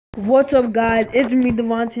What's up, guys? It's me,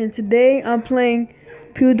 Devontae, and today I'm playing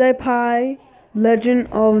Pewdiepie, Legend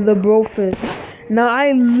of the Brofist. Now,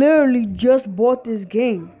 I literally just bought this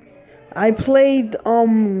game. I played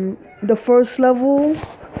the first level.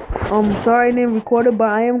 Sorry I didn't record it, but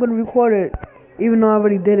I am gonna record it, even though I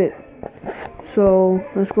already did it. So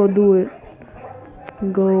let's go do it.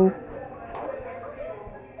 Go.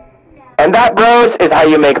 And that, bros, is how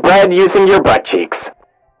you make bread using your butt cheeks.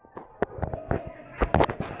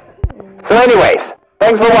 So anyways,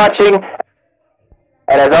 thanks for watching, and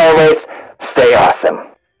as always, stay awesome.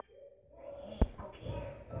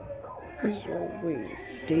 As always,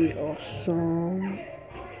 stay awesome.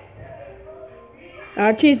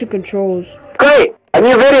 I changed the controls. Great! A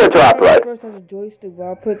new video to upload. First has a joystick, but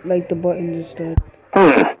I'll put like the buttons instead.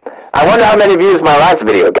 I wonder how many views my last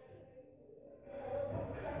video got.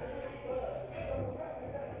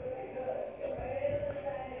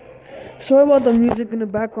 Sorry about the music in the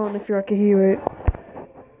background if y'all can hear it.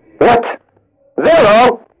 What?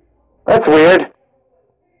 0? That's weird.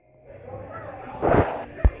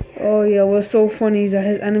 Oh yeah, what's so funny is that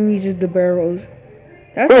his enemies is the barrels.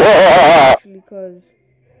 That's actually because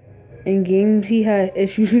in games he had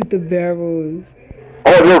issues with the barrels.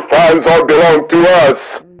 All your fans all belong to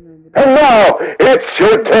us. And now, it's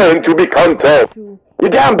your turn to be content. You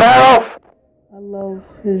damn barrels! I love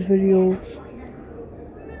his videos.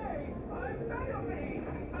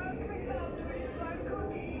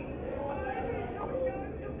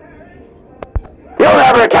 You'll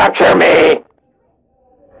never capture me!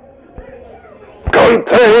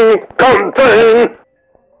 Contain!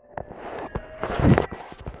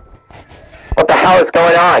 What the hell is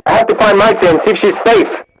going on? I have to find Mixie and see if she's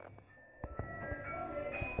safe.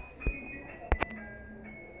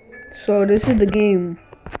 So this is the game.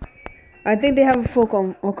 I think they have it for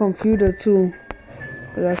a computer too.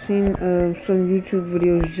 Cause I've seen some YouTube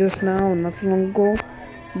videos just now, not too long ago,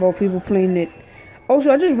 about people playing it.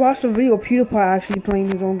 Also, I just watched a video of Pewdiepie actually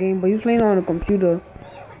playing his own game, but he's playing on a computer.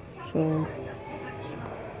 So,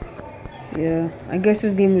 yeah, I guess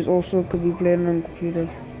this game is also could be played on a computer.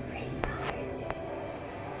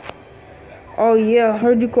 Oh yeah, I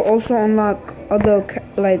heard you could also unlock other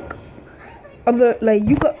you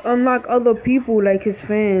could unlock other people like his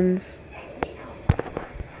fans.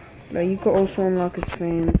 Like you could also unlock his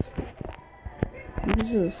fans. What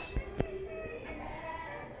is this?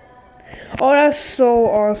 Oh, that's so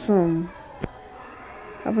awesome.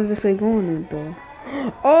 Happens if they go in it though.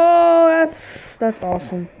 Oh, that's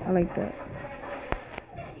awesome. I like that.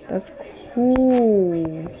 That's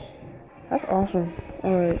cool. That's awesome.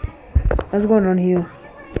 All right, let's go down here.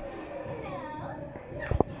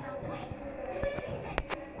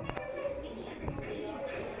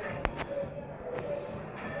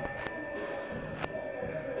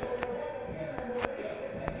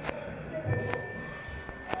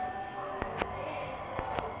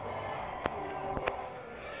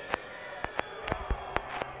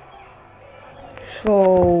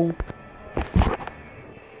 So,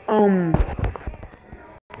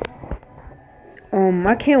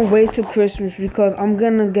 I can't wait till Christmas because I'm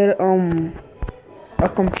gonna get a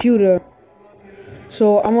computer.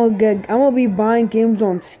 So I'm gonna be buying games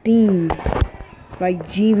on Steam, like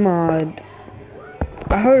Gmod.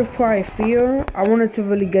 I heard of Cry Fear. I wanted to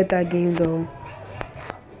really get that game though,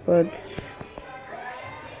 but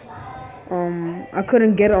I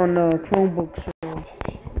couldn't get it on the Chromebook, so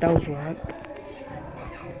that was whack.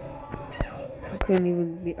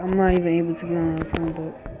 I'm not even able to get on the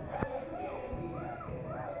Chromebook.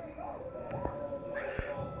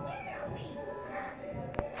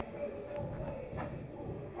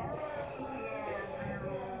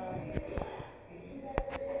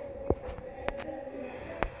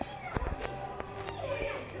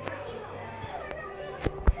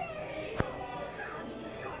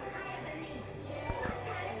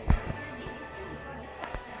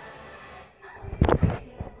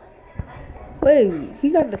 Wait,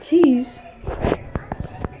 he got the keys.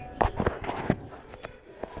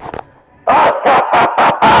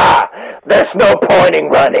 There's no point in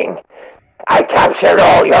running. I captured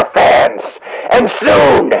all your fans, and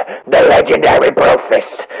soon the legendary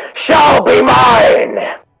brofist shall be mine!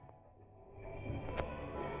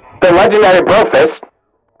 The legendary brofist?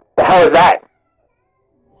 The hell is that?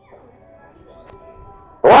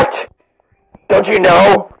 What? Don't you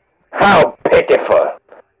know? How pitiful.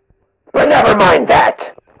 But never mind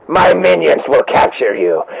that. My minions will capture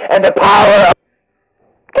you, and the power of...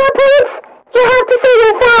 Captains, you have to see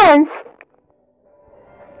your fans!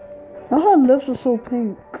 Her lips are so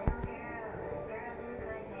pink.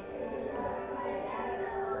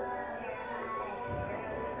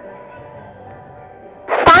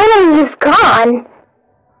 Finally! gone.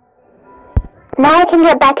 Now I can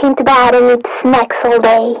get back into bed and eat snacks all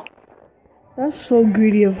day. That's so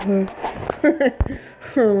greedy of her.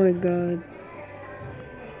 Oh my god.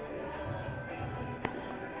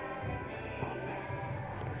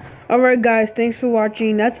 Alright guys, thanks for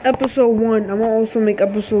watching. That's episode 1. I'm gonna also make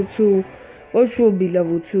episode 2, which will be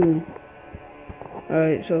level 2.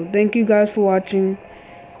 Alright, so thank you guys for watching.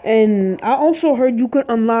 And I also heard you could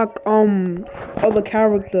unlock other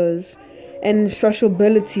characters and special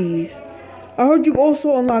abilities. I heard you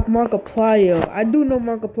also unlock Markiplier. I do know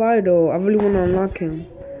Markiplier though. I really want to unlock him.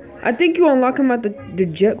 I think you unlock him at the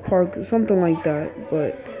jet park or something like that.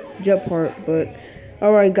 But jet park. But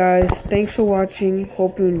alright guys, thanks for watching.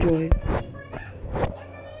 Hope you enjoyed.